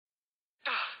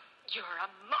You're a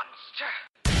monster.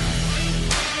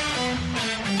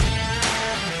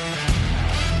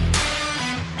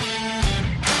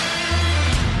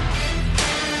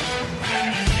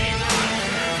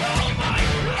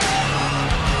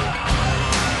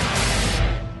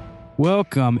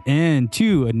 Welcome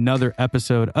into another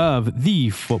episode of the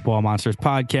Football Monsters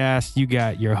podcast. You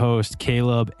got your host,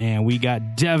 Caleb, and we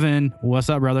got Devin. What's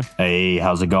up, brother? Hey,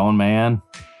 how's it going, man?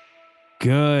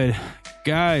 Good.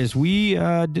 Guys, we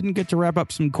didn't get to wrap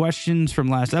up some questions from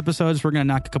last episodes. We're going to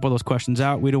knock a couple of those questions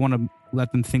out. We don't want to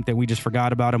let them think that we just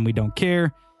forgot about them. We don't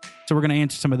care. So we're going to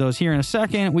answer some of those here in a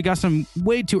second. We got some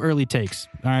way too early takes.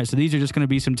 All right, so these are just going to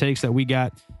be some takes that we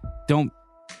got. Don't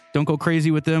go crazy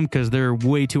with them because they're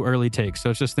way too early takes. So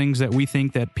it's just things that we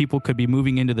think that people could be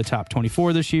moving into the top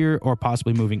 24 this year or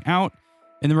possibly moving out.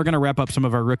 And then we're going to wrap up some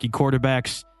of our rookie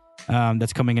quarterbacks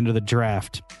that's coming into the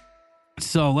draft.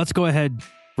 So let's go ahead,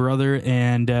 brother,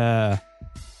 and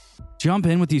jump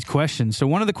in with these questions. So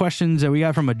one of the questions that we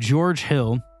got from a George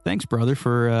Hill. Thanks, brother,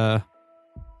 for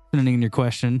sending in your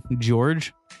question,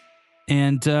 George.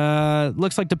 And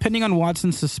looks like depending on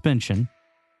Watson's suspension.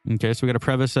 Okay, so we got to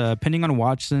preface, depending on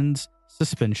Watson's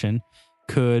suspension,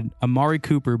 could Amari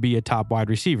Cooper be a top wide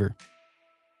receiver?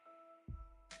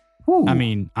 Ooh. I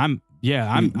mean,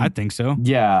 I think so.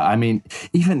 Yeah, I mean,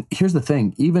 here's the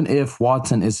thing. Even if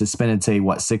Watson is suspended, say,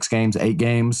 6 games, 8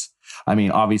 games, I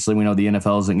mean, obviously we know the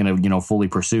NFL isn't going to, fully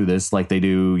pursue this like they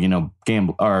do,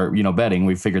 gamble or, betting.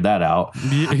 We figured that out.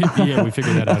 Yeah, we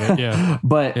figured that out. Yeah.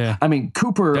 But, yeah. I mean,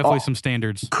 Cooper... Definitely some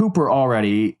standards. Cooper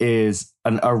already is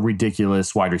a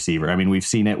ridiculous wide receiver. I mean, we've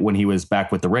seen it when he was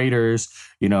back with the Raiders.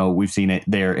 We've seen it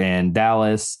there in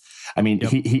Dallas. I mean,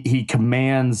 yep. he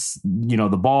commands,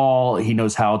 the ball. He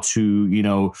knows how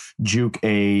to, juke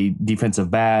a defensive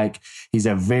back. He's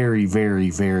a very, very,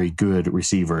 very good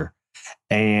receiver.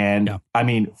 And yeah. I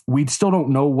mean, we still don't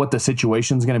know what the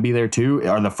situation is going to be there too.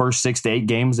 Are the first 6 to 8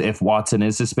 games, if Watson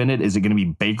is suspended, is it going to be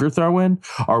Baker throwing?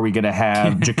 Are we going to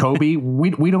have Jacoby?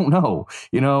 We don't know,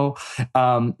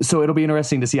 so it'll be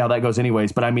interesting to see how that goes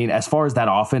anyways. But I mean, as far as that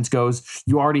offense goes,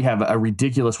 you already have a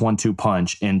ridiculous 1-2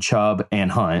 punch in Chubb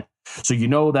and Hunt.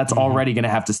 So that's already going to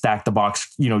have to stack the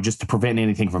box, just to prevent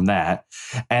anything from that.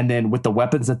 And then with the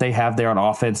weapons that they have there on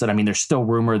offense, and I mean, there's still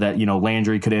rumor that,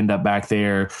 Landry could end up back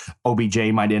there.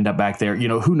 OBJ might end up back there.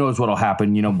 Who knows what'll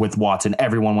happen, with Watson.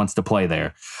 Everyone wants to play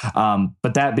there.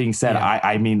 But that being said,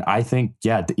 yeah. I think,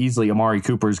 easily Amari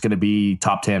Cooper is going to be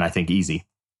top 10, I think, easy.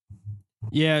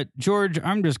 Yeah, George,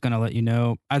 I'm just going to let you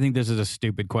know, I think this is a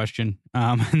stupid question,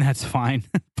 and that's fine.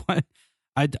 But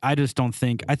I just don't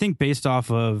think. I think based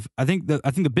off of I think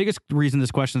the biggest reason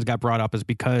this question got brought up is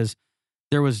because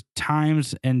there was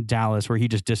times in Dallas where he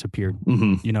just disappeared.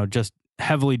 Mm-hmm. Just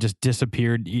heavily just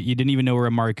disappeared. You didn't even know where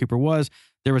Amari Cooper was.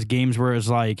 There was games where it was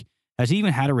like, has he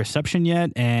even had a reception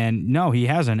yet? And no, he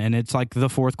hasn't. And it's like the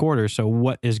fourth quarter. So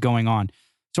what is going on?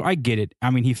 So I get it. I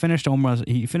mean, he finished at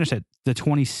the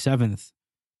 27th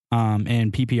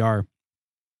in PPR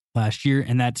last year,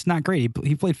 and that's not great.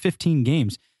 He played 15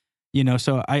 games.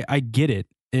 So I get it.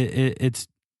 It's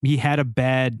he had a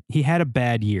bad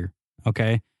year,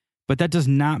 okay? But that does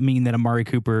not mean that Amari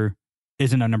Cooper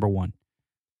isn't a number one.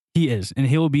 He is, and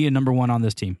he'll be a number one on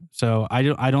this team. So I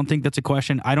don't think that's a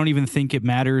question. I don't even think it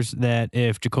matters that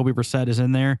if Jacoby Brissett is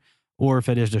in there or if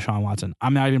it is Deshaun Watson.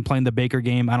 I'm not even playing the Baker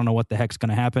game. I don't know what the heck's going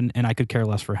to happen, and I could care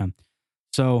less for him.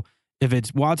 So if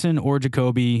it's Watson or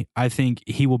Jacoby, I think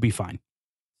he will be fine.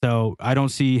 So I don't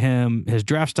see his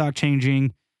draft stock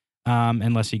changing.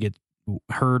 Unless he gets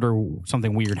hurt or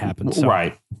something weird happens. So,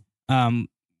 right.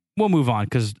 We'll move on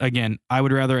because, again, I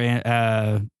would rather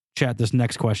chat this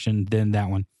next question than that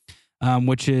one,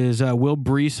 which is, will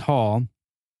Breece Hall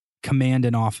command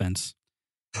an offense?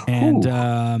 And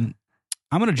I'm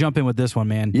going to jump in with this one,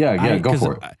 man. Yeah, go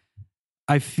for it.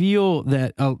 I feel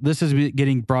that this is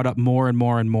getting brought up more and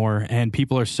more and more, and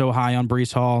people are so high on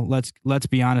Breece Hall. Let's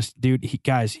be honest, dude.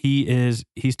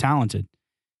 He's talented.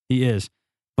 He is.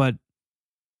 But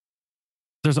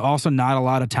there's also not a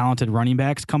lot of talented running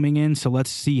backs coming in. So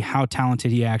let's see how talented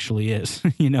he actually is.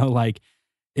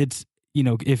 If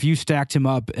you stacked him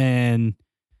up in,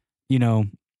 a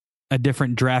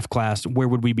different draft class, where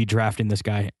would we be drafting this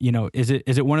guy? Is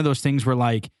it one of those things where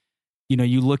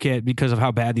you look at, because of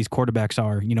how bad these quarterbacks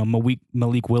are,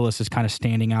 Malik Willis is kind of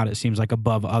standing out, it seems like,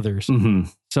 above others. Mm-hmm.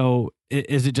 So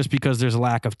is it just because there's a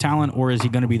lack of talent, or is he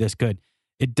going to be this good?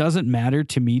 It doesn't matter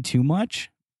to me too much.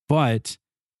 But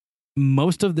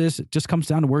most of this just comes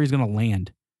down to where he's going to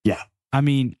land. Yeah. I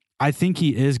mean, I think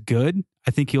he is good.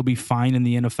 I think he'll be fine in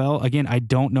the NFL. Again, I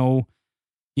don't know.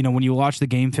 When you watch the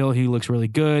game film, he looks really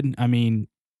good. I mean,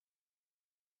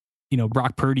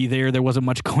 Brock Purdy there wasn't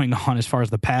much going on as far as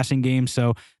the passing game.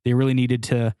 So they really needed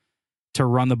to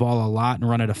run the ball a lot and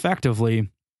run it effectively.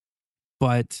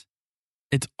 But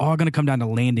it's all going to come down to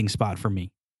landing spot for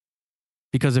me.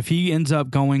 Because if he ends up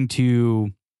going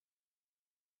to,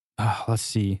 let's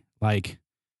see, like,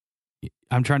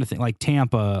 I'm trying to think like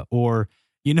Tampa or,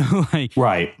 like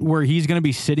right, where he's going to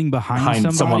be sitting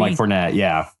behind someone like Fournette.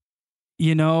 Yeah.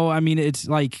 It's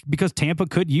like, because Tampa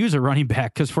could use a running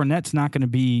back because Fournette's not going to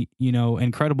be,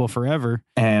 incredible forever.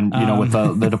 And, with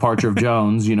the departure of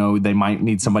Jones, they might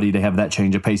need somebody to have that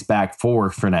change of pace back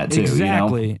for Fournette too.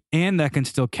 Exactly. And that can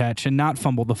still catch and not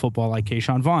fumble the football like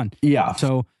Keyshawn Vaughn. Yeah.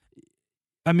 So,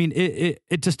 I mean, it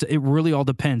really all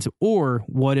depends. Or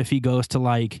what if he goes to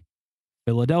like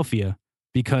Philadelphia?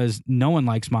 Because no one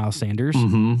likes Miles Sanders.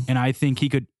 Mm-hmm. And I think he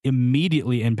could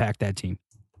immediately impact that team.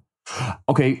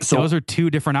 Okay, so those are two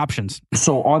different options.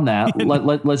 So on that,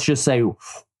 let's just say,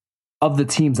 of the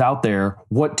teams out there,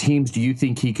 what teams do you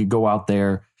think he could go out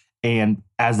there and,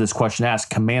 as this question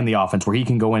asks, command the offense where he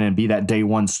can go in and be that day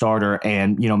one starter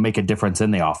and, make a difference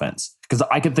in the offense? Because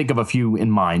I can think of a few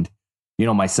in mind,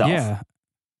 myself.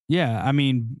 Yeah. I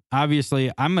mean,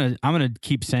 obviously, I'm gonna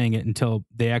keep saying it until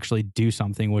they actually do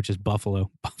something, which is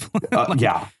Buffalo.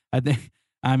 Yeah,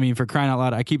 I mean, for crying out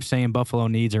loud, I keep saying Buffalo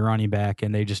needs a running back,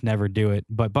 and they just never do it.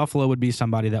 But Buffalo would be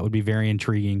somebody that would be very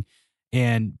intriguing,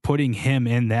 and putting him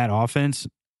in that offense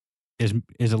is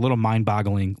a little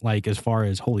mind-boggling. Like, as far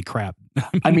as holy crap,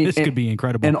 I mean, this could be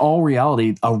incredible. In all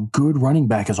reality, a good running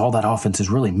back is all that offense is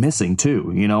really missing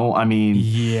too. I mean,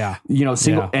 yeah,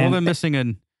 single. Yeah. Well, they're missing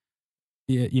an.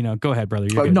 Yeah, go ahead, brother.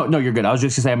 You're good. No, you're good. I was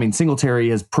just gonna say, I mean, Singletary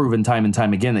has proven time and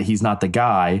time again that he's not the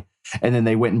guy. And then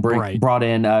they went and brought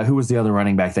in, who was the other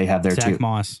running back they had there Zach too?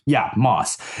 Moss. Yeah,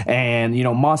 Moss. And,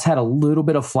 Moss had a little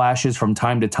bit of flashes from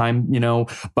time to time,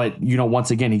 but,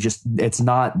 once again, it's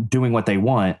not doing what they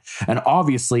want. And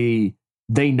obviously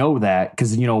they know that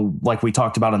because, like we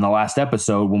talked about in the last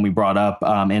episode when we brought up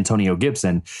Antonio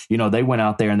Gibson, they went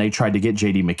out there and they tried to get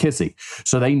J.D. McKissic.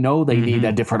 So they know they need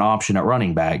a different option at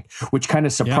running back, which kind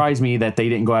of surprised me that they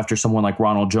didn't go after someone like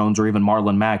Ronald Jones or even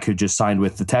Marlon Mack, who just signed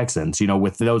with the Texans,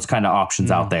 with those kind of options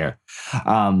out there.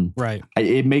 Right.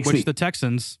 It makes the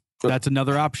Texans... That's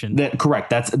another option.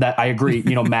 Correct. That I agree.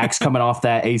 Max coming off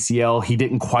that ACL, he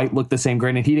didn't quite look the same.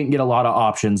 Granted, he didn't get a lot of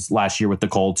options last year with the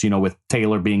Colts, with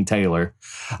Taylor being Taylor.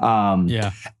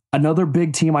 Another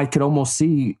big team I could almost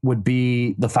see would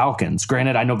be the Falcons.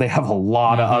 Granted, I know they have a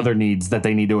lot of other needs that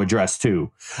they need to address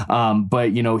too.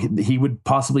 But, he would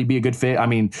possibly be a good fit. I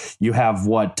mean, you have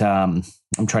I'm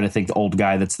trying to think the old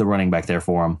guy that's the running back there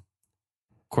for him.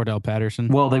 Cordell Patterson.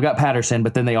 Well, they've got Patterson,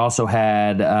 but then they also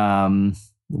had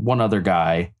one other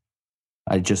guy.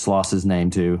 I just lost his name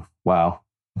too. Wow.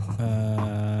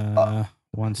 1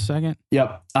 second.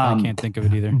 Yep. I can't think of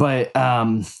it either. But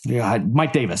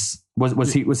Mike Davis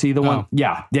was he the one?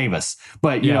 Yeah, Davis.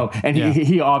 But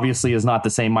he obviously is not the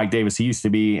same Mike Davis he used to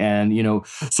be, and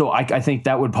so I think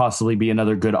that would possibly be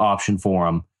another good option for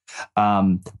him.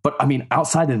 But I mean,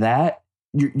 outside of that,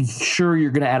 you're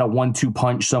going to add a 1-2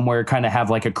 punch somewhere, kind of have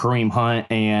like a Kareem Hunt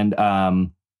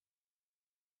and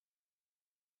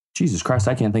Jesus Christ,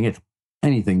 I can't think of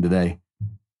anything today.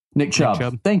 Nick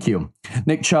Chubb. Thank you.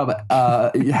 Nick Chubb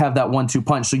have that 1-2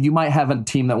 punch. So you might have a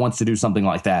team that wants to do something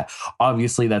like that.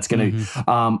 Obviously, that's going to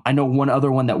I know one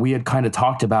other one that we had kind of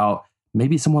talked about,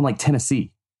 maybe someone like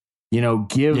Tennessee.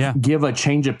 Give a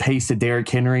change of pace to Derrick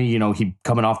Henry. He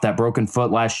coming off that broken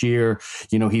foot last year.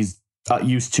 He's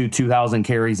used to 2,000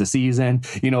 carries a season,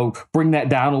 bring that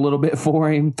down a little bit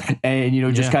for him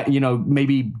and, just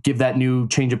maybe give that new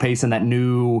change of pace and that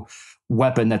new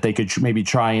weapon that they could maybe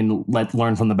try and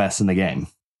learn from the best in the game.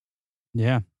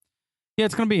 Yeah. Yeah.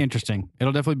 It's going to be interesting.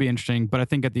 It'll definitely be interesting, but I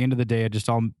think at the end of the day, it just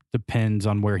all depends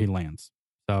on where he lands.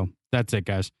 So that's it,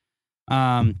 guys.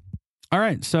 All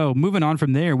right. So moving on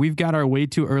from there, we've got our way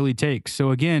too early takes. So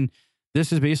again,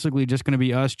 this is basically just going to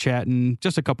be us chatting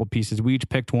just a couple pieces. We each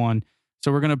picked one.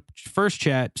 So we're going to first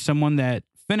chat someone that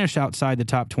finished outside the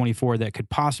top 24 that could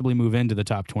possibly move into the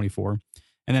top 24.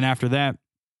 And then after that,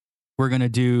 we're going to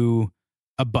do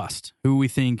a bust who we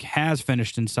think has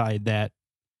finished inside that,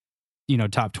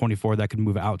 top 24 that could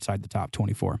move outside the top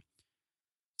 24.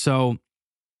 So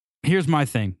here's my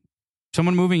thing.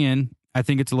 Someone moving in, I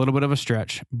think it's a little bit of a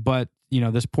stretch, but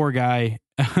this poor guy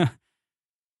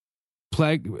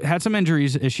had some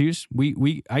injuries issues.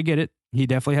 I get it. He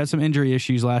definitely had some injury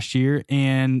issues last year,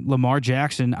 and Lamar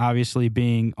Jackson obviously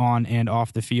being on and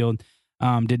off the field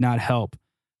did not help.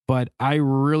 But I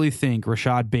really think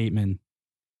Rashad Bateman,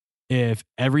 if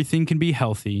everything can be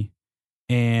healthy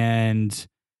and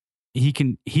he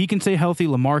can stay healthy.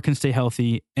 Lamar can stay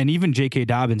healthy, and even J.K.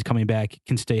 Dobbins coming back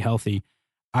can stay healthy.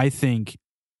 I think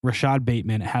Rashad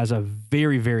Bateman has a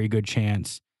very, very good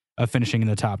chance of finishing in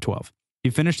the top 12. He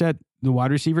finished at the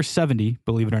wide receiver 70,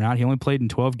 believe it or not. He only played in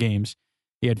 12 games.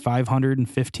 He had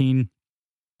 515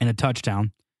 and a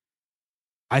touchdown.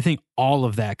 I think all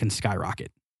of that can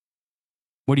skyrocket.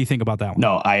 What do you think about that one?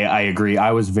 No, I agree.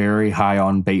 I was very high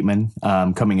on Bateman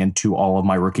coming into all of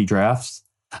my rookie drafts.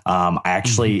 I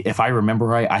actually, if I remember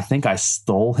right, I think I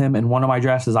stole him in one of my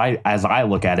drafts. As I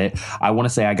look at it, I want to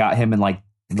say I got him in like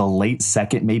the late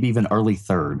second, maybe even early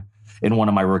third in one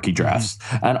of my rookie drafts.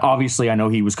 And obviously I know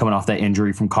he was coming off that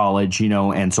injury from college,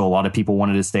 and so a lot of people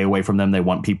wanted to stay away from them. They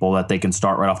want people that they can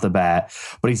start right off the bat,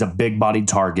 but he's a big bodied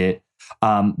target.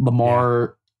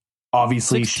 Lamar,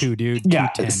 obviously 6'2", dude. Yeah,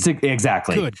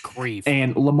 exactly. Good grief.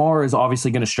 And Lamar is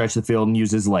obviously going to stretch the field and use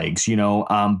his legs,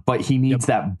 but he needs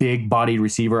that big bodied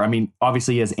receiver. I mean,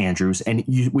 obviously he has Andrews, and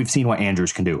we've seen what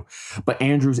Andrews can do, but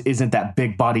Andrews isn't that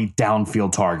big bodied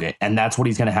downfield target. And that's what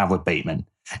he's going to have with Bateman.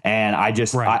 And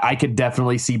I could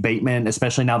definitely see Bateman,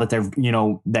 especially now that they're,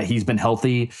 that he's been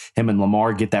healthy, him and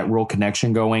Lamar get that real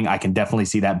connection going. I can definitely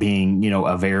see that being,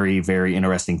 a very, very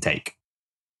interesting take.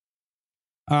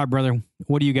 All right, brother.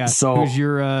 What do you got? So, who's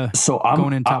your I'm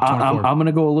going in top 24? I'm going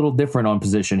to go a little different on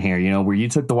position here, where you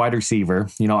took the wide receiver.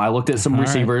 I looked at some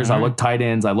receivers. I looked tight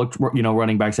ends. I looked,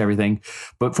 running backs, everything.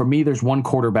 But for me, there's one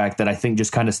quarterback that I think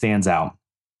just kind of stands out.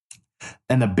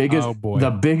 And the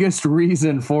biggest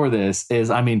reason for this is,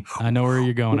 I know where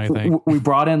you're going, I think. We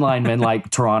brought in linemen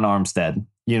like Teron Armstead.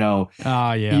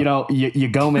 You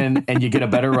go in and you get a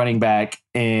better running back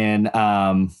in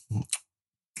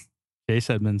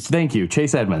Chase Edmonds. Thank you,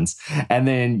 Chase Edmonds. And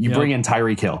then you bring in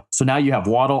Tyreek Hill. So now you have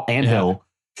Waddle and Hill.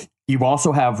 You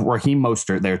also have Raheem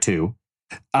Mostert there too.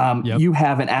 You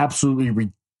have an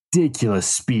absolutely ridiculous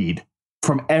speed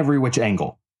from every which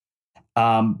angle.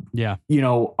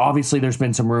 Obviously there's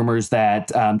been some rumors that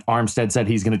Armstead said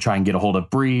he's going to try and get a hold of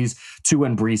Breeze. Tua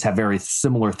and Breeze have very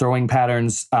similar throwing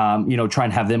patterns. Try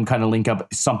and have them kind of link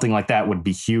up. Something like that would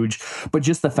be huge. But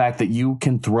just the fact that you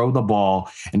can throw the ball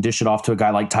and dish it off to a guy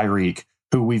like Tyreek,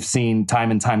 who we've seen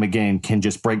time and time again can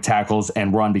just break tackles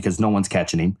and run because no one's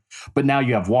catching him. But now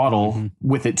you have Waddle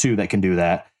with it too that can do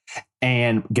that.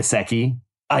 And Gesicki.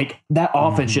 Like that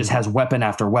offense just has weapon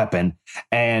after weapon.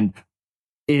 And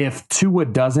if Tua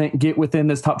doesn't get within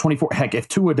this top 24, if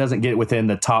Tua doesn't get within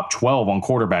the top 12 on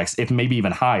quarterbacks, if maybe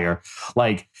even higher,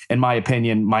 like in my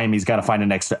opinion, Miami's got to find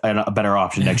a better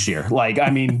option next year.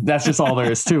 That's just all there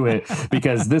is to it,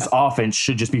 because this offense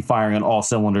should just be firing on all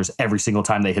cylinders every single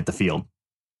time they hit the field.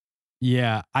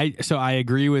 Yeah, I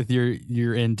agree with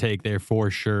your intake there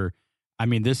for sure.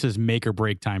 This is make or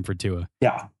break time for Tua.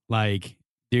 Yeah.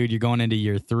 Dude, you're going into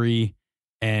year 3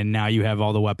 and now you have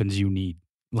all the weapons you need.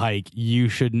 You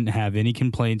shouldn't have any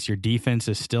complaints. Your defense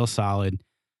is still solid.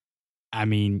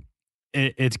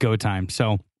 It's go time.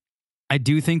 So I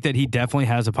do think that he definitely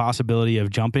has a possibility of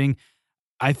jumping.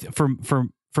 For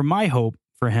my hope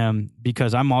for him,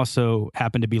 because I'm also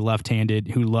happen to be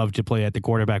left-handed who love to play at the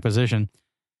quarterback position,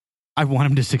 I want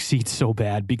him to succeed so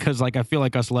bad, because I feel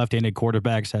like us left-handed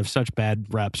quarterbacks have such bad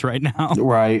reps right now.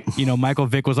 Right. Michael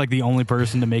Vick was the only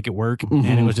person to make it work,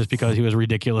 and it was just because he was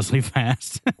ridiculously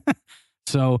fast.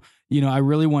 So, I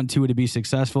really want Tua to be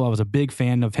successful. I was a big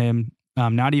fan of him,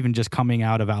 not even just coming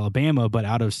out of Alabama, but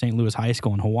out of St. Louis High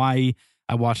School in Hawaii.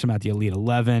 I watched him at the Elite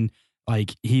 11.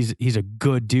 He's a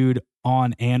good dude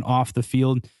on and off the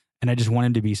field, and I just want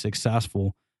him to be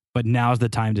successful. But now's the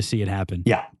time to see it happen.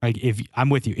 Yeah. If I'm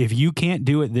with you, if you can't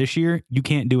do it this year, you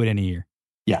can't do it any year.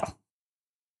 Yeah.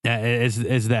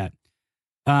 Is that.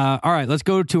 All right, let's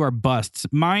go to our busts.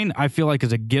 Mine, I feel like,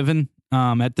 is a given.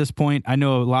 At this point, I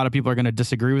know a lot of people are going to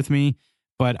disagree with me,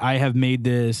 but I have made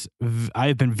this. I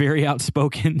have been very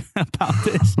outspoken about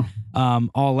this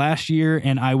all last year,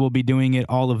 and I will be doing it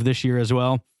all of this year as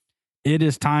well. It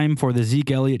is time for the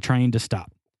Zeke Elliott train to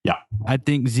stop. Yeah, I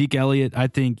think Zeke Elliott.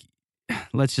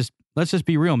 Let's just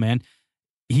be real, man.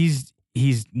 He's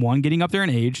getting up there in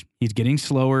age. He's getting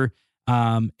slower.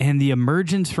 And the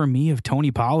emergence for me of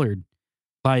Tony Pollard,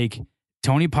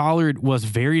 Tony Pollard was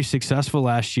very successful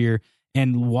last year.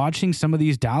 And watching some of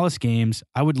these Dallas games,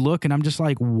 I would look and I'm just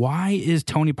like, why is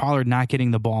Tony Pollard not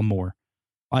getting the ball more?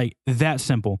 That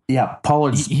simple. Yeah,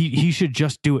 Pollard. He should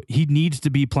just do it. He needs to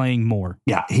be playing more.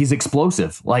 Yeah, he's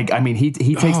explosive. He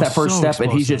takes that first step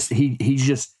explosive.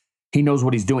 And he knows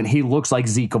what he's doing. He looks like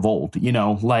Zeke of old.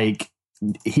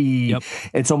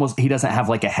 It's almost, he doesn't have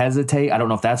a hesitate. I don't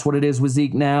know if that's what it is with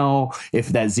Zeke now, if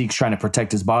that Zeke's trying to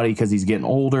protect his body because he's getting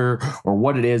older or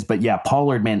what it is. But yeah,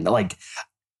 Pollard, man,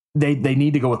 they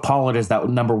need to go with Pollard as that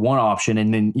number one option,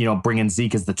 and then, bring in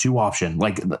Zeke as the 2 option.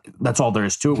 Like, that's all there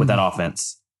is to it with that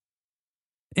offense.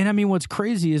 And I mean, what's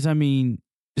crazy is,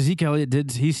 Zeke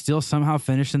Elliott he still somehow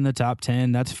finished in the top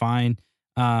 10. That's fine.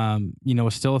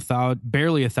 Still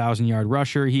barely 1,000-yard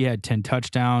rusher. He had 10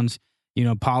 touchdowns.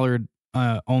 Pollard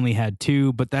only had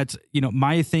 2, but that's,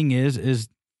 my thing is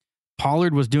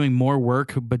Pollard was doing more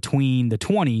work between the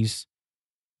 20s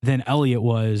than Elliott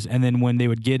was. And then when they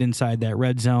would get inside that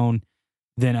red zone,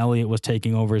 then Elliott was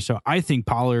taking over. So I think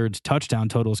Pollard's touchdown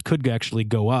totals could actually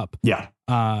go up. Yeah.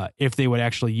 If they would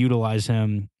actually utilize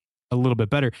him a little bit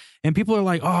better. And people are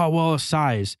like, oh, well,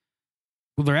 size.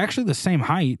 Well, they're actually the same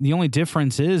height. The only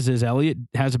difference is Elliott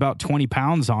has about 20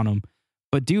 pounds on him.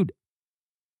 But dude,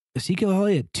 Ezekiel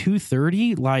Elliott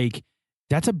 230, like,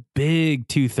 that's a big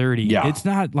 230. Yeah. It's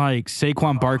not like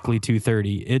Saquon Barkley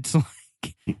 230. It's like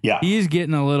he's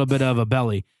getting a little bit of a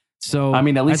belly. So I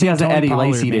mean, at least he hasn't Eddie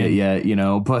Lacy'd it yet,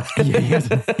 but yeah, he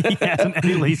hasn't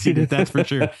Eddie Lacy'd it, that's for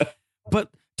sure. But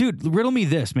dude, riddle me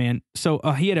this, man. So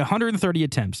he had 130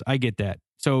 attempts. I get that.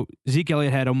 So Zeke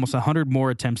Elliott had almost 100 more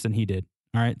attempts than he did.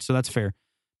 All right, so that's fair.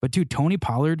 But dude, Tony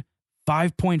Pollard,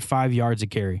 5.5 yards a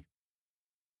carry.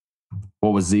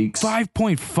 What was Zeke's?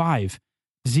 5.5.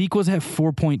 Zeke was at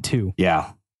 4.2.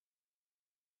 Yeah.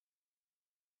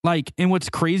 Like, and what's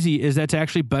crazy is that's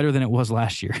actually better than it was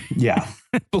last year. Yeah.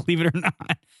 Believe it or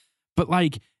not. But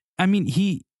like, I mean,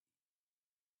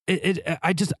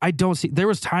 I don't see, there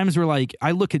was times where like,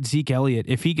 I look at Zeke Elliott,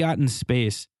 if he got in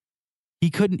space,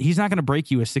 he's not going to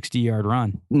break you a 60-yard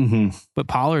run. Mm-hmm. But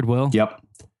Pollard will. Yep.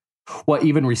 Well,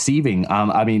 even receiving,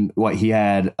 he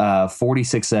had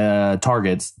 46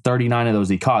 targets, 39 of those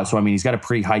he caught. So, he's got a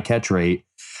pretty high catch rate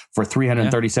for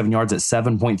 337 yards at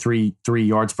 7.33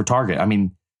 yards per target.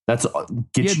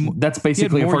 That's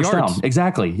basically a first down.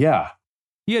 Exactly. Yeah.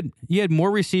 He had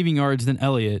more receiving yards than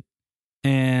Elliott,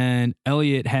 and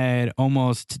Elliott had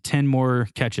almost 10 more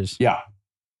catches. Yeah.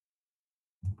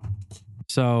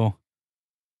 So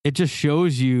it just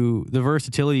shows you the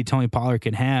versatility Tony Pollard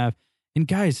can have. And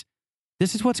guys,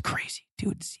 this is what's crazy.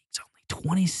 Dude, Zeke's only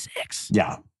 26.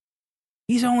 Yeah.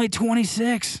 He's only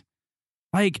 26.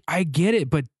 Like, I get it,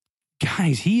 but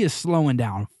guys, he is slowing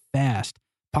down fast.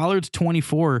 Pollard's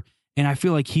 24, and I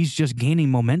feel like he's just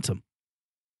gaining momentum.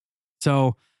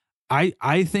 So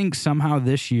I think somehow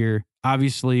this year,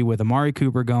 obviously with Amari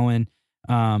Cooper going,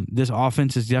 this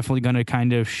offense is definitely going to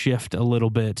kind of shift a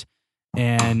little bit.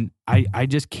 And I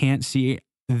just can't see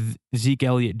Zeke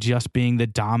Elliott just being the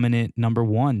dominant number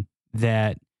one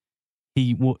that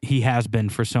he has been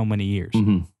for so many years.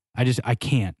 Mm-hmm. I just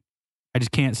can't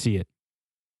see it.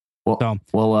 Well,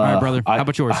 all right, brother. How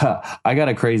about yours? I got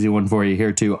a crazy one for you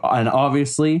here too. And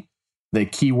obviously the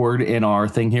key word in our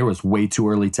thing here was way too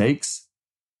early takes,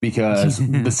 because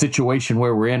the situation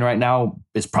where we're in right now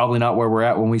is probably not where we're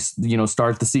at when we,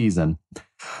 start the season.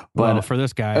 But for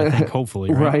this guy, I think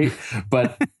hopefully, right?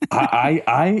 But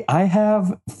I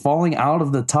have falling out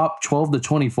of the top 12 to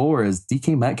 24 as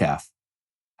DK Metcalf.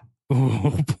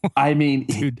 Ooh, I mean,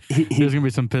 dude, there's gonna be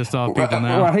some pissed off people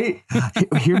now. Right?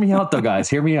 Hear me out, though, guys.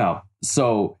 Hear me out.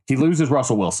 So he loses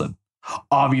Russell Wilson.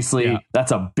 Obviously,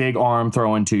 that's a big arm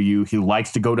throwing to you. He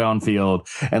likes to go downfield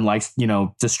and likes,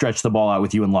 to stretch the ball out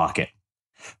with you and lock it.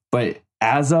 But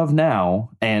as of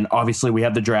now, and obviously we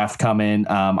have the draft coming.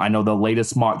 I know the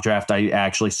latest mock draft I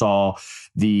actually saw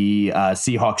the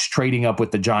Seahawks trading up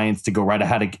with the Giants to go right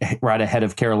ahead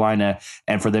of Carolina,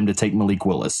 and for them to take Malik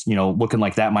Willis. Looking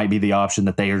like that might be the option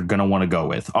that they are going to want to go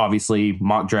with. Obviously,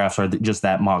 mock drafts are just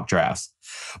that, mock drafts.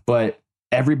 But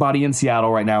everybody in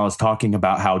Seattle right now is talking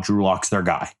about how Drew Lock's their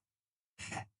guy.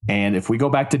 And if we go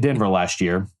back to Denver last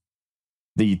year,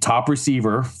 the top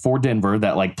receiver for Denver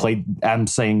that played, I'm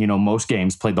saying, most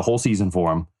games, played the whole season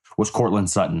for him, was Cortland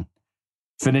Sutton.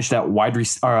 Finished at wide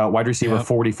receiver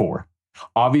 44.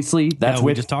 Obviously, that's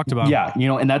we just talked about. Yeah,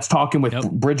 and that's talking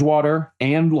with Bridgewater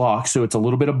and Locke, so it's a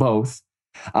little bit of both.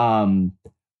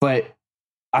 But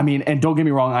and don't get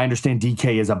me wrong, I understand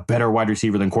DK is a better wide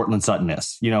receiver than Cortland Sutton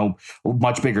is.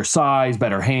 Much bigger size,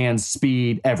 better hands,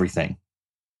 speed, everything.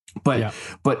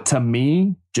 But to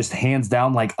me, just hands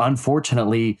down,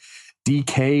 unfortunately,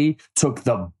 DK took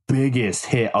the biggest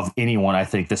hit of anyone, I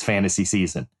think, this fantasy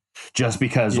season, just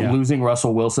because losing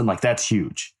Russell Wilson, that's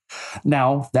huge.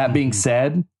 Now, that being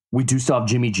said, we do still have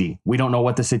Jimmy G. We don't know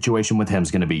what the situation with him is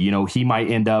going to be. He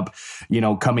might end up,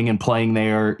 coming and playing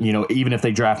there, even if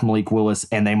they draft Malik Willis,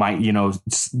 and they might,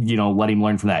 let him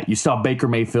learn from that. You still have Baker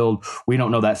Mayfield. We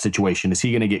don't know that situation. Is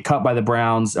he going to get cut by the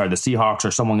Browns or the Seahawks,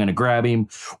 or someone going to grab him?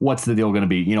 What's the deal going to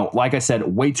be? Like I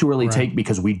said, way too early take,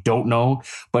 because we don't know.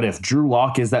 But if Drew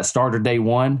Lock is that starter day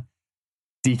one,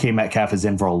 DK Metcalf is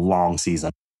in for a long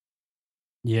season.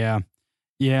 Yeah.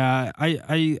 Yeah.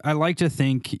 I like to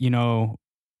think,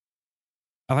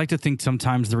 I like to think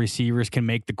sometimes the receivers can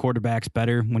make the quarterbacks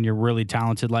better when you're really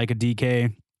talented like a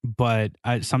DK, but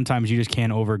sometimes you just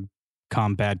can't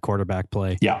overcome bad quarterback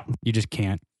play. Yeah. You just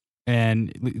can't.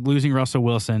 And losing Russell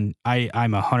Wilson,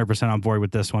 I'm 100% on board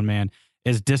with this one, man.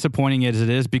 As disappointing as it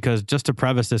is, because just to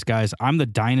preface this, guys, I'm the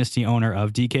dynasty owner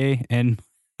of DK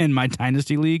in my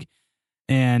dynasty league.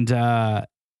 And I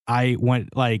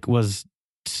was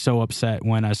so upset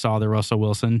when I saw the Russell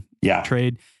Wilson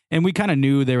trade. And we kind of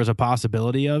knew there was a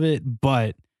possibility of it,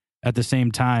 but at the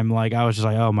same time, like, I was just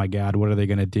like, oh my God, what are they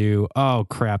going to do? Oh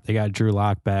crap, they got Drew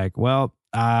Lock back. Well,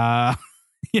 I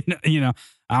don't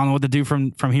know what to do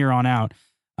from here on out.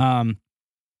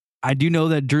 I do know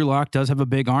that Drew Lock does have a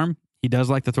big arm. He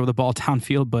does like to throw the ball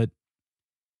downfield, but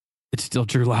it's still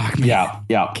Drew Lock. Yeah.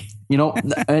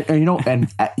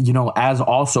 As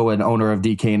also an owner of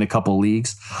DK in a couple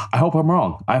leagues, I hope I'm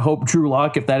wrong. I hope Drew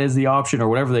Lock, if that is the option or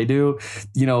whatever they do,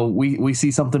 we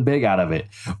see something big out of it.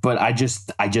 But I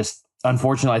just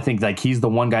unfortunately, I think like he's the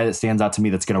one guy that stands out to me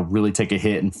that's going to really take a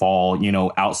hit and fall,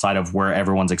 outside of where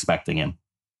everyone's expecting him.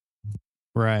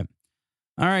 Right.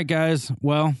 All right, guys.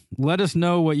 Well, let us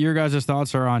know what your guys'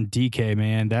 thoughts are on DK,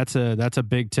 man. That's a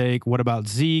big take. What about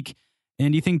Zeke?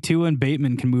 And do you think Tua and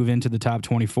Bateman can move into the top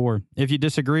 24? If you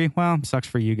disagree, well, sucks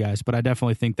for you guys. But I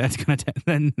definitely think that's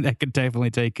that could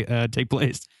definitely take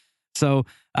place. So,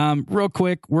 real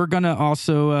quick, we're gonna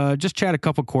also just chat a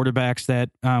couple quarterbacks that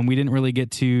we didn't really get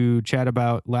to chat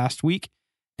about last week,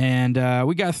 and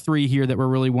we got 3 here that we're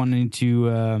really wanting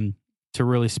to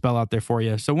really spell out there for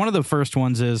you. So, one of the first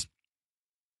ones is.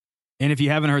 And if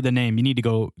you haven't heard the name, you need to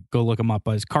go look him up.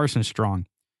 Is Carson Strong.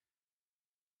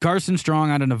 Carson Strong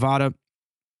out of Nevada.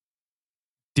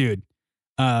 Dude,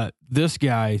 this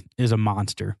guy is a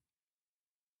monster.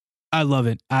 I love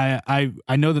it. I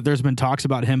know that there's been talks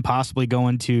about him possibly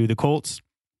going to the Colts.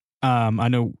 I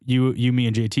know you, me,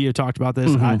 and JT have talked about this.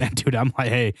 Mm-hmm. Dude, I'm like,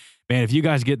 hey, man, if you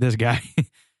guys get this guy,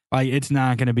 like it's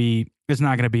not gonna be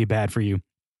bad for you.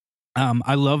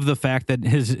 I love the fact that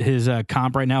his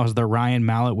comp right now is the Ryan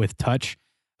Mallett with touch.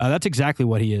 That's exactly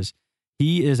what he is.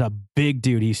 He is a big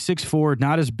dude. He's 6'4",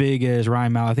 not as big as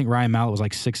Ryan Mallett. I think Ryan Mallett was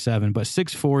like 6'7", but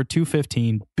 6'4",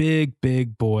 215,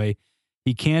 big boy.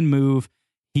 He can move.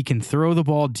 He can throw the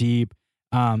ball deep.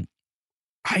 I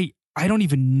don't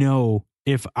even know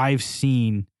if I've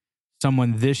seen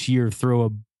someone this year throw a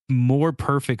more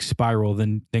perfect spiral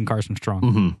than Carson Strong.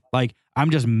 Mm-hmm. Like, I'm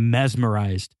just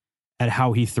mesmerized at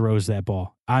how he throws that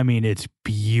ball. I mean, it's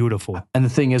beautiful. And the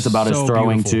thing is about his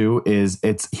throwing too, is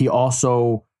he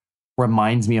also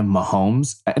reminds me of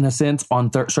Mahomes in a sense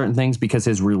on certain things, because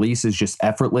his release is just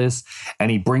effortless and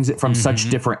he brings it from such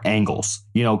different angles,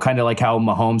 kind of like how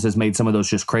Mahomes has made some of those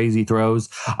just crazy throws.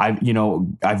 I've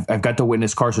got to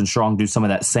witness Carson Strong do some of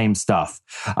that same stuff.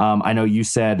 I know you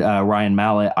said Ryan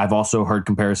Mallett. I've also heard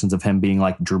comparisons of him being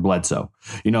like Drew Bledsoe,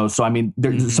 so I mean,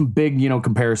 there's some big,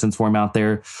 comparisons for him out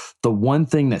there. The one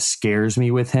thing that scares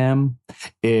me with him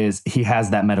is he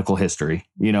has that medical history,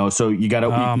 so you got to,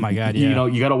 oh my God, yeah.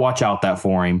 You got to watch out that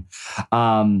for him.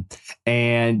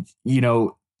 And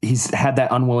he's had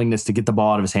that unwillingness to get the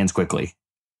ball out of his hands quickly.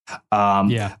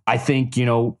 I think,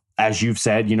 as you've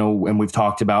said, and we've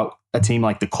talked about a team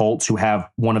like the Colts, who have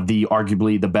one of the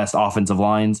arguably the best offensive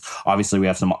lines. Obviously we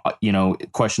have some,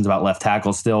 questions about left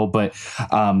tackle still, but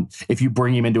if you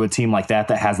bring him into a team like that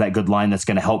has that good line, that's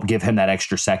going to help give him that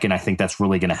extra second, I think that's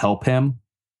really going to help him.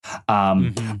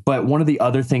 But one of the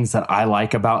other things that I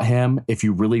like about him, if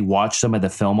you really watch some of the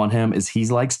film on him, is he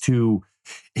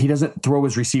doesn't throw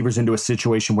his receivers into a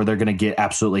situation where they're going to get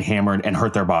absolutely hammered and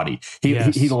hurt their body.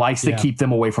 He likes to keep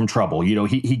them away from trouble.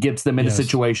 He gets them in a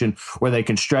situation where they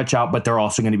can stretch out, but they're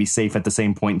also going to be safe at the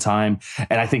same point in time.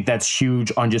 And I think that's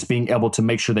huge on just being able to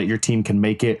make sure that your team can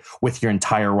make it with your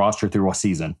entire roster through a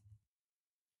season.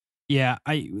 Yeah,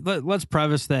 let's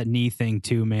preface that knee thing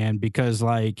too, man, because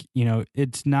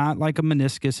it's not like a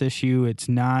meniscus issue. It's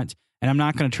not, and I'm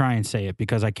not going to try and say it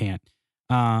because I can't.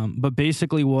 But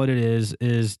basically what it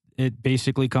is it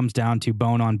basically comes down to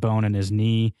bone on bone in his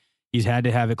knee. He's had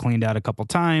to have it cleaned out a couple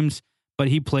times, but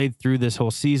he played through this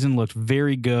whole season, looked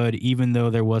very good, even though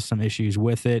there was some issues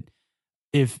with it.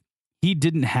 If he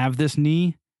didn't have this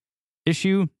knee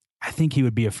issue, I think he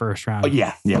would be a first round.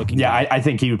 I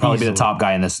think he would probably be the top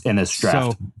guy in this draft.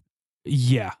 So,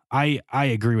 yeah, I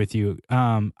agree with you.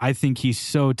 I think he's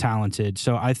so talented.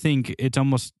 So I think it's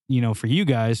almost, for you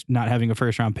guys, not having a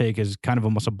first round pick is kind of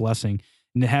almost a blessing.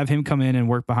 And to have him come in and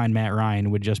work behind Matt Ryan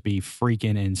would just be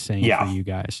freaking insane for you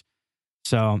guys.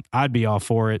 So I'd be all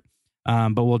for it.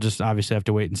 But we'll just obviously have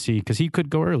to wait and see because he could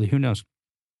go early. Who knows?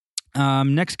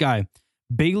 Next guy,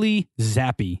 Bailey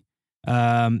Zappi.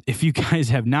 If you guys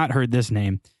have not heard this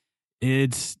name,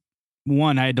 it's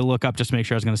one I had to look up just to make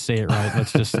sure I was going to say it right.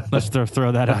 Let's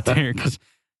throw that out there because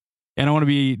I don't want to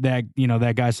be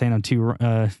that guy saying I'm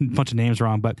a bunch of names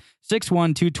wrong. But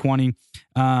 6'1", 220.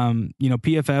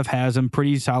 PFF has him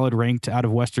pretty solid ranked out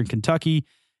of Western Kentucky.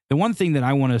 The one thing that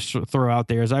I want to throw out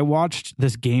there is I watched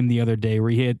this game the other day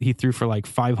where he threw for like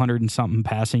 500 and something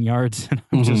passing yards, and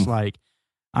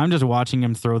I'm just watching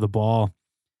him throw the ball.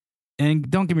 And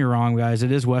don't get me wrong, guys,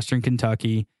 it is Western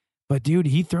Kentucky, but dude,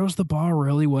 he throws the ball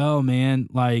really well, man.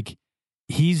 Like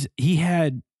he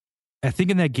had, I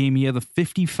think in that game he had the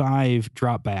 55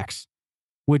 dropbacks,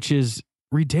 which is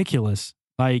ridiculous.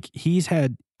 Like he's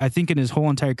had, I think in his whole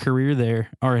entire career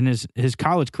there, or in his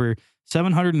college career,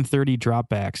 730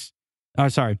 dropbacks. Oh,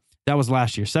 sorry, that was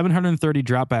last year. 730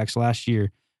 dropbacks last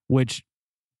year, which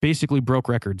basically broke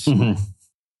records. Mm-hmm.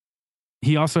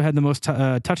 He also had the most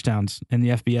touchdowns in the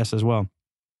FBS as well.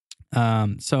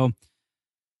 So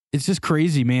it's just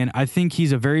crazy, man. I think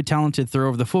he's a very talented thrower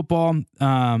of the football.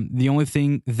 The only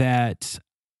thing that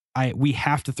we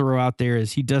have to throw out there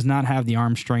is he does not have the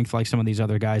arm strength like some of these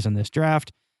other guys in this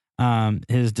draft.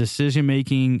 His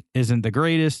decision-making isn't the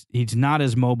greatest. He's not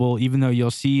as mobile, even though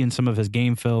you'll see in some of his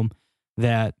game film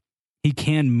that he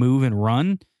can move and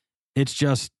run. It's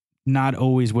just not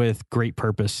always with great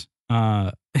purpose.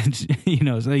 So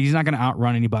he's not going to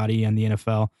outrun anybody in the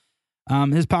NFL.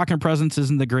 His pocket presence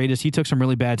isn't the greatest. He took some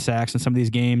really bad sacks in some of these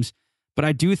games, but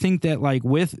I do think that like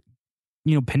with,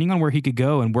 depending on where he could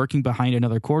go and working behind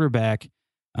another quarterback,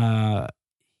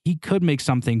 he could make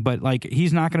something, but like,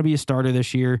 he's not going to be a starter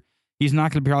this year. He's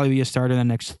not going to probably be a starter in the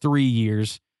next 3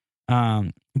 years.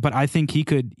 But I think he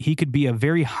could be a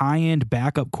very high end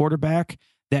backup quarterback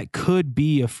that could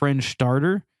be a fringe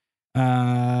starter,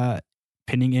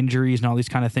 pending injuries and all these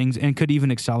kind of things, and could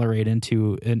even accelerate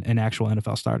into an actual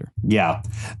NFL starter. Yeah.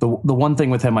 The one thing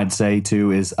with him I'd say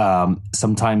too is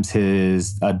sometimes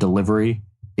his delivery,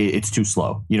 it's too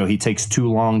slow. He takes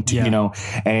too long to,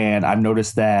 and I've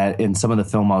noticed that in some of the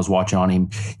film I was watching on him,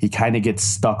 he kind of gets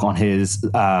stuck on his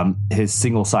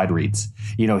single side reads.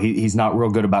 He's not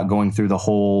real good about going through the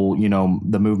whole,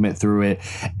 the movement through it.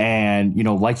 And,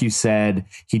 like you said,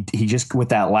 he just with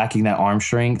that lacking that arm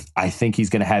strength, I think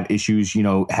he's going to have issues,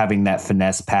 having that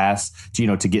finesse pass,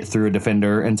 to get through a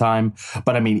defender in time.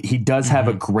 But I mean, he does have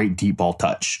a great deep ball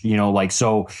touch,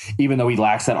 so even though he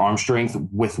lacks that arm strength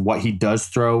with what he does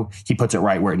throw, he puts it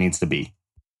right where it needs to be.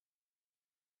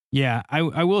 Yeah,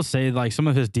 I will say like some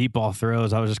of his deep ball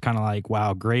throws, I was just kind of like,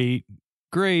 wow, great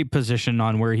position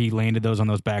on where he landed those on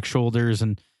those back shoulders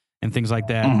and things like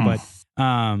that. Mm-hmm. But,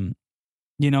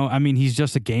 I mean, he's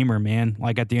just a gamer, man.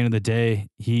 Like at the end of the day,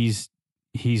 he's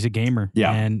a gamer.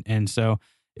 Yeah. And so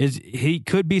he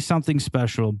could be something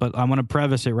special, but I want to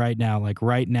preface it right now. Like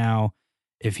right now,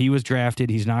 if he was drafted,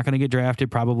 he's not going to get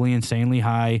drafted probably insanely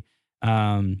high.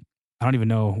 I don't even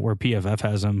know where PFF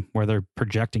has him, where they're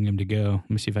projecting him to go. Let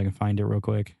me see if I can find it real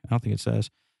quick. I don't think it says.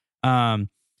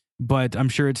 But I'm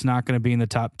sure it's not going to be in the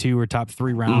top 2 or top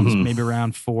 3 rounds, maybe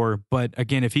round 4. But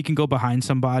again, if he can go behind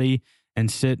somebody and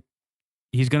sit,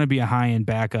 he's going to be a high-end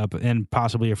backup and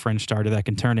possibly a fringe starter that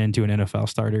can turn into an NFL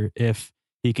starter if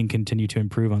he can continue to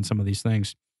improve on some of these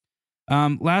things.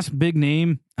 Last big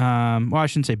name, well, I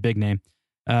shouldn't say big name.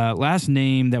 Last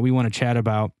name that we want to chat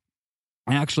about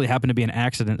actually happened to be an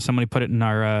accident. Somebody put it in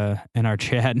our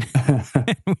chat.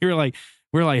 we were like,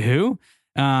 who?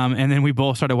 And then we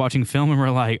both started watching film and we're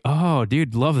like, oh,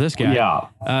 dude, love this guy. Yeah.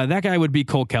 That guy would be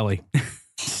Cole Kelly.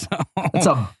 That's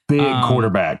a big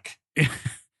quarterback.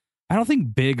 I don't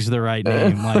think big's the right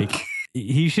name. Like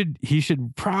he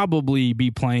should probably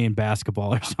be playing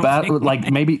basketball or something.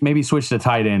 Like maybe switch to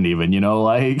tight end even,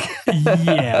 like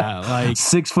yeah, like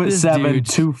 6'7",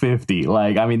 250.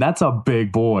 Like, I mean, that's a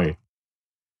big boy.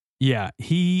 Yeah,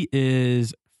 he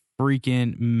is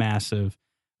freaking massive.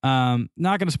 Not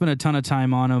going to spend a ton of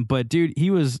time on him, but dude,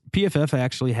 PFF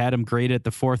actually had him graded the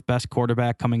 4th best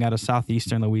quarterback coming out of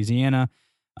Southeastern Louisiana.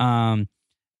 Again,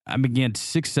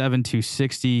 6'7",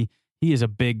 260. He is a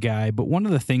big guy, but one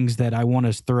of the things that I want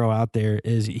to throw out there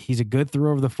is he's a good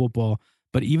thrower of the football,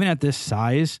 but even at this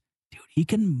size, dude, he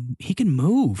can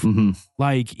move. Mm-hmm.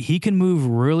 Like he can move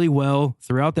really well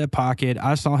throughout that pocket.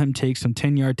 I saw him take some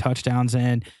 10-yard touchdowns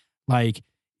and like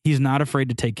he's not afraid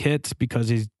to take hits because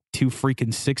he's too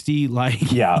freaking 60.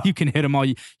 Like you can hit him all.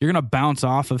 You're going to bounce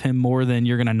off of him more than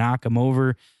you're going to knock him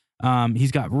over.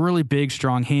 He's got really big,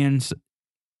 strong hands.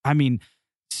 I mean,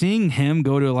 seeing him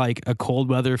go to like a cold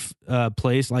weather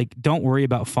place, like don't worry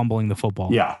about fumbling the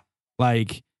football. Yeah.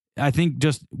 Like I think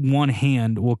just one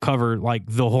hand will cover like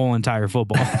the whole entire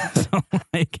football. So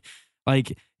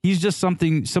like he's just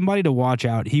somebody to watch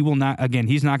out. He will not, again,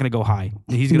 he's not going to go high.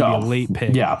 He's going to be a late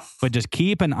pick. Yeah. But just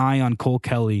keep an eye on Cole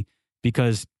Kelly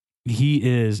because he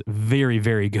is very,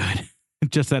 very good.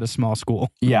 Just at a small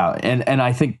school. Yeah. And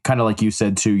I think kind of like you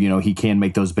said too, you know, he can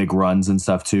make those big runs and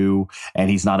stuff too. And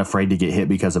he's not afraid to get hit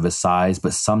because of his size.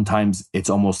 But sometimes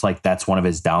it's almost like that's one of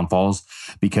his downfalls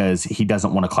because he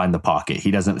doesn't want to climb the pocket.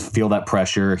 He doesn't feel that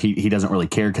pressure. He doesn't really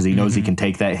care because he knows he can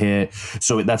take that hit.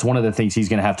 So that's one of the things he's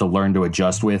going to have to learn to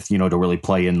adjust with, you know, to really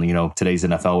play in, you know, today's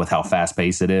NFL with how fast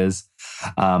paced it is.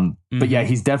 But yeah,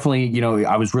 he's definitely, you know,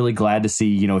 I was really glad to see,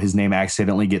 you know, his name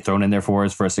accidentally get thrown in there for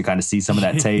us to kind of see some of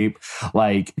that tape.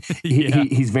 Like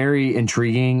he's very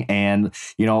intriguing. And,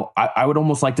 you know, I would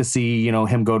almost like to see, you know,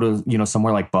 him go to, you know,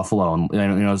 somewhere like Buffalo and,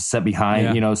 you know, set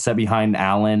behind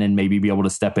Allen and maybe be able to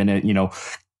step in it, you know,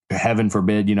 heaven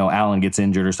forbid, you know, Allen gets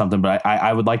injured or something. But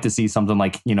I would like to see something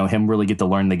like, you know, him really get to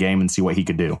learn the game and see what he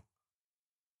could do.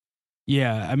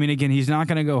 Yeah. I mean, again, he's not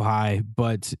going to go high,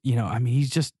 but, you know, I mean,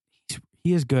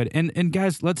 he is good. And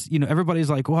guys, let's, you know, everybody's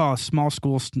like, well, small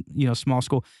school.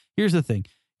 Here's the thing,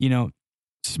 you know,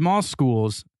 small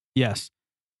schools, yes,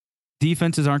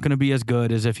 defenses aren't going to be as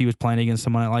good as if he was playing against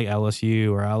someone like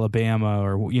LSU or Alabama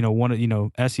or, you know, one of, you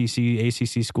know, SEC,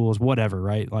 ACC schools, whatever,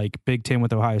 right? Like Big Ten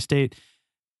with Ohio State.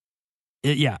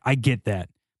 Yeah, I get that.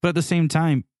 But at the same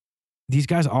time, these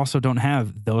guys also don't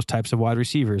have those types of wide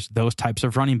receivers, those types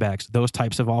of running backs, those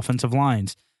types of offensive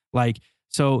lines. Like,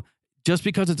 so just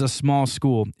because it's a small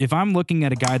school, if I'm looking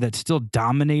at a guy that's still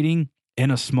dominating in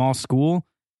a small school,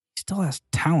 he still has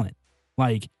talent.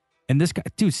 Like, and this guy,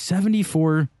 dude,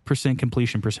 74%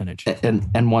 completion percentage.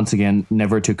 And once again,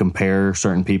 never to compare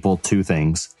certain people to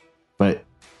things, but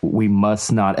we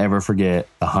must not ever forget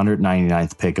the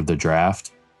 199th pick of the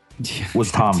draft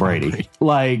was Tom Brady.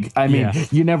 Like, I mean,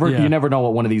 you never know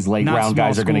what one of these late round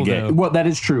guys are going to get. Though. Well, that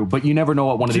is true, but you never know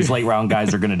what one of these late round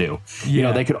guys are going to do. You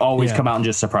know, they could always come out and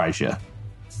just surprise you.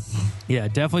 Yeah,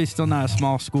 definitely still not a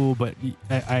small school, but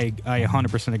I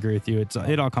 100% agree with you.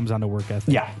 It all comes down to work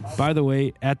ethic. Yeah. By the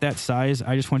way, at that size,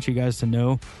 I just want you guys to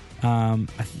know, I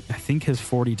think his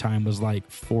 40 time was like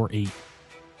 4.8.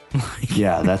 Like,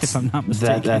 yeah, that's if I'm not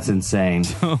mistaken. That's insane.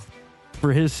 So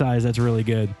for his size, that's really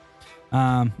good.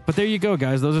 But there you go,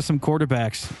 guys. Those are some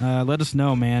quarterbacks. Let us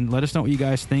know, man. Let us know what you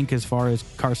guys think as far as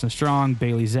Carson Strong,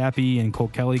 Bailey Zappi, and Cole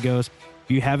Kelly goes.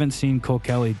 If you haven't seen Cole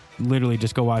Kelly, literally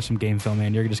just go watch some game film,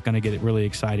 man. You're just going to get really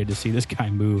excited to see this guy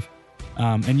move.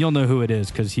 And you'll know who it is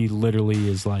because he literally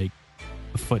is like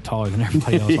a foot taller than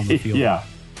everybody else on the field. Yeah.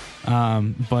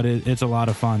 But it's a lot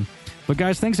of fun. But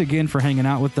guys, thanks again for hanging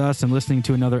out with us and listening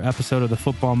to another episode of the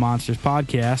Football Monsters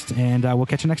podcast. And we'll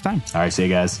catch you next time. All right. See you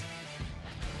guys.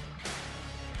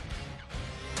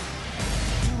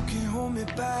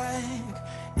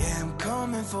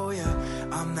 For you,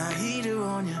 I'm not heater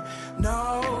on you.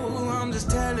 No, I'm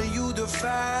just telling you the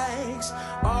facts.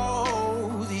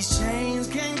 Oh, these chains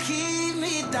can keep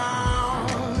me down.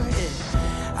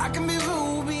 Yeah. I can be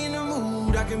rude, be in the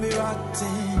mood. I can be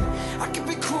rotten. I can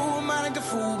be cruel, man, like a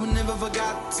fool, but never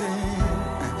forgotten.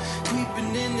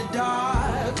 Creeping in the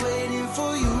dark, waiting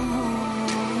for you.